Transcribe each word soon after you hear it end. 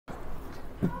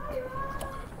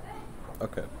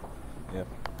Okay. Yeah.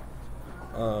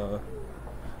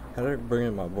 Had to bring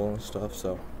in my bowl and stuff,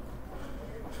 so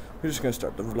we're just gonna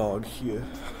start the vlog here.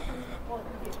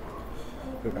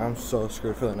 Dude, I'm so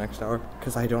screwed for the next hour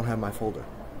because I don't have my folder.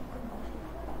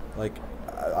 Like,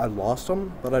 I lost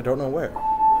them, but I don't know where.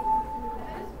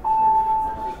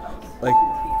 Like,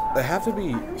 they have to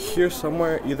be here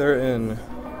somewhere, either in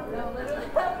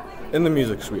the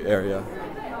music suite area.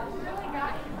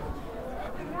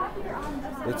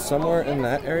 It's somewhere in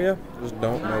that area, just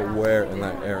don't know where in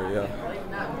that area.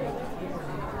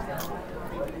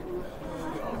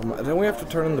 Then we have to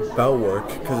turn in the bell work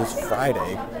because it's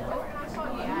Friday.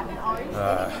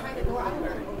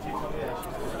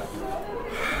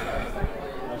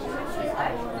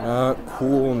 Not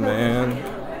cool, man.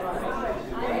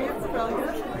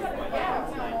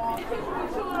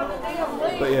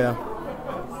 But yeah.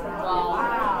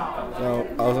 So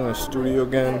I was in the studio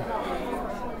again.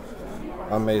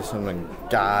 I made something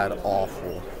god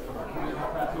awful.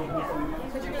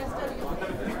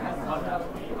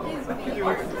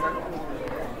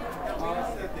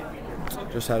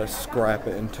 Just had to scrap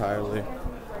it entirely.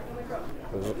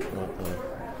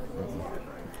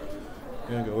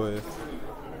 Gonna go with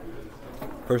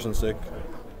person sick,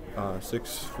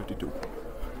 652.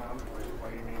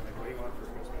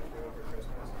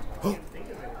 Oh,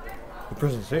 the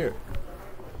person's here.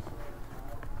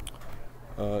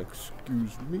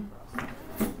 Excuse me.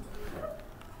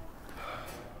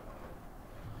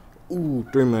 Ooh,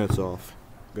 3 minutes off.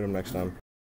 Get him next time.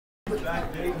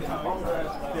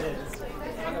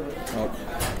 Oh,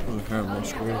 I'm the camera on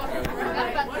screen. Alright.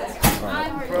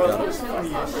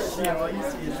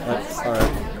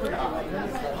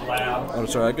 I'm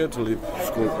sorry, I get to leave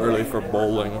school early for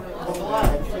bowling.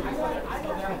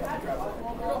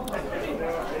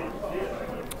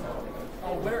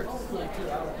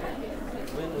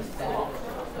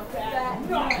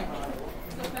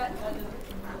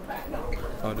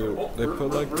 Oh, dude, they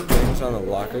put like things on the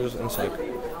lockers and it's like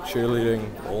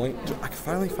cheerleading, bowling. Dude, I could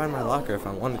finally find my locker if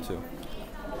I wanted to.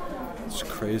 It's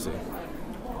crazy.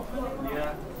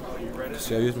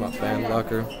 See, I use my band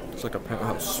locker. It's like a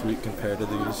penthouse suite compared to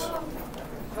these.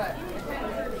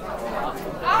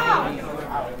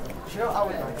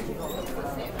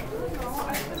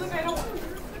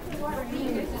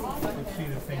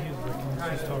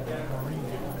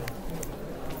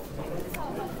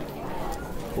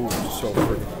 Ooh, so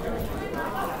pretty.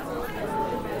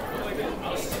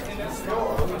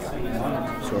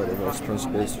 Sorry to those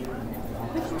principals.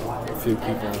 A few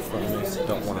people in front of me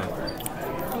don't want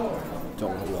to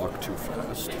walk too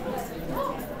fast.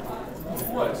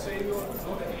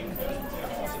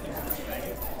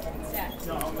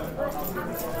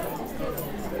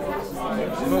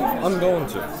 No, I'm going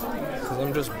to, because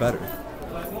I'm just better.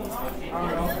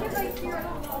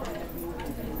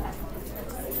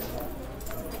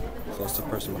 Plus the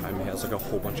person behind me has like a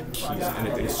whole bunch of keys and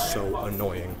it is so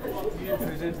annoying.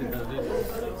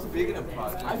 Speaking of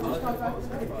projects,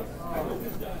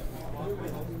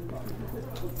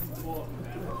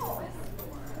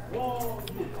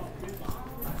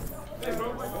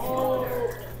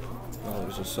 Oh,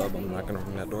 there's a sub. I'm not gonna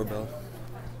ring that doorbell.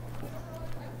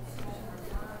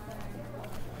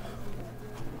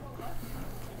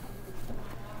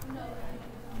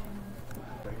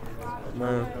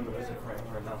 Man.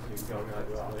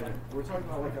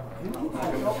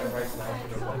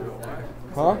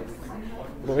 Huh?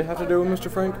 What do we have to do with Mr.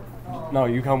 Frank? no,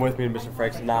 you come with me to Mr.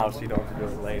 Frank's now so you don't have to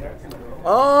do it later.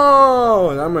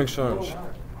 Oh, that makes sense.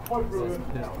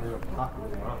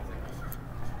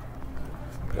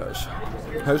 Guys,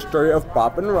 history of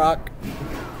pop and rock.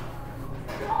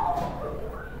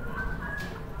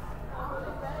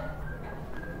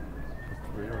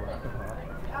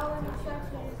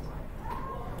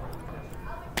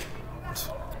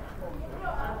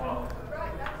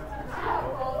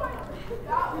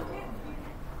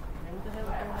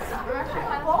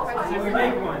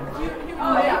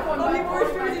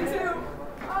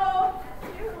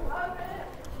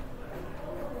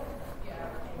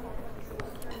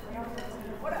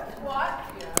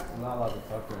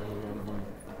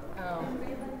 Oh,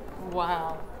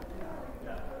 wow.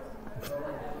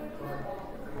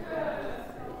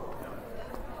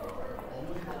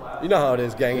 You know how it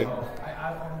is, gang.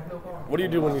 What do you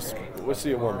do when you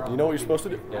see a woman? You know what you're supposed to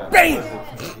do? Yeah. BAM!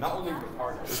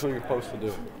 That's what you're supposed to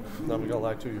do. Now we gonna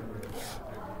lie to you.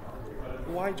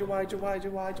 Why'd you?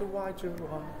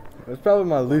 It's probably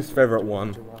my least favorite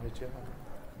one.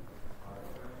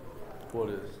 What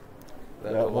is?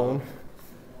 That one?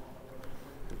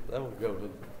 That would go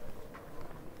with.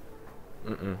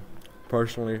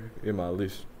 Personally,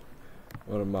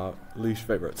 one of my least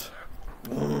favorites.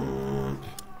 What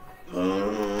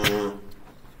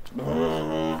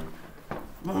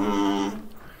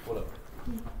up?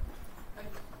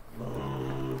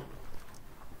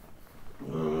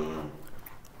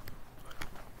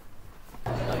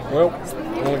 Well,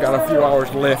 only got a few hours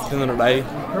left in the day.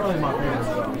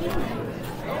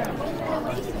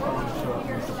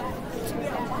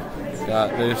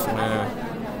 Got this now.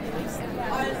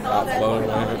 Got bowling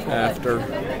after.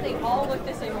 They all look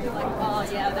the same. You're like, oh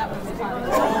yeah, that one's fun.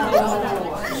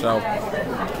 So,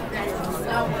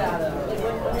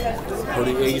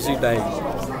 pretty easy day.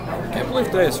 Can't believe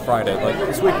today is Friday. Like,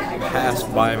 this week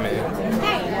passed by me.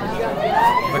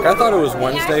 Like, I thought it was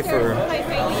Wednesday today.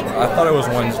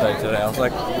 I was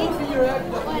like,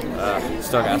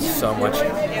 still got so much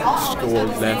school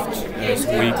left in this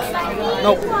week.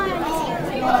 Nope.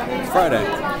 It's Friday.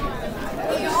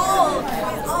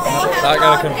 Not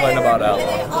gonna complain about that one.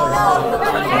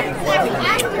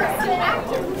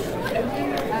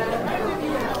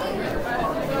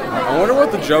 I wonder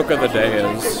what the joke of the day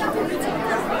is.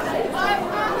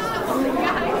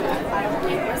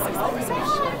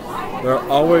 They're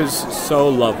always so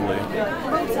lovely.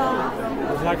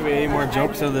 There's not gonna be any more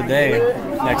jokes of the day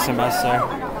next semester.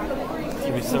 It's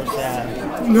gonna be so sad.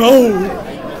 No!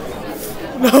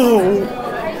 No!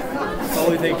 It's the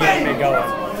only thing keeping me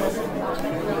going.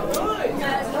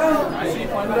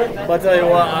 But I'll tell you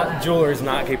what, jewelry's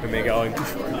not keeping me going.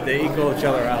 They equal each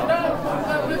other out.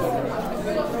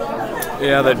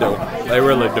 Yeah, they do. They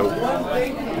really do.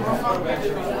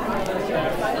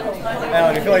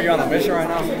 Alan, do you feel like you're on the mission right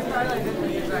now?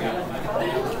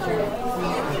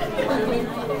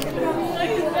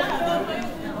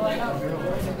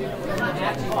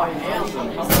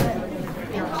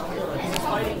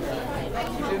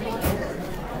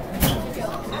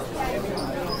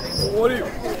 What do you...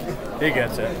 He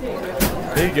gets it.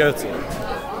 He gets it.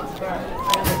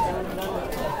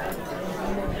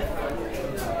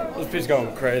 This piece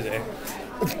going crazy.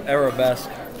 Arabesque.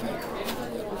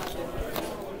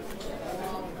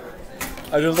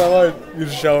 I just want you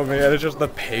to show me, and it's just the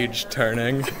page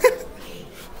turning.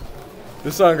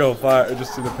 This song go fire. I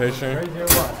just see the page turning.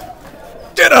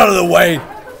 Get out of the way!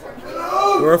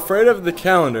 We're afraid of the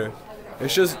calendar.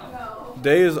 It's just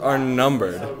days are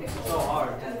numbered.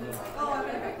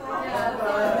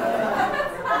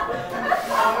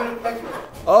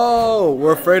 Oh,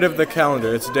 we're afraid of the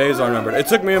calendar. Its days are numbered. It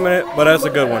took me a minute, but that's a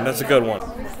good one. That's a good one.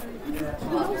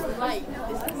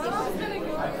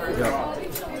 Yeah.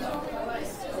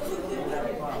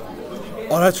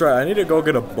 Oh, that's right. I need to go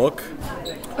get a book.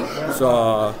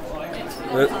 So,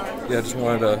 yeah, just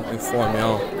wanted to inform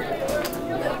y'all.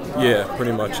 Yeah,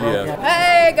 pretty much, yeah.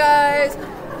 Hey guys,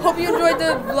 hope you enjoyed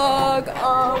the vlog.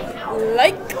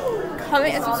 Like,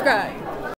 comment, and subscribe.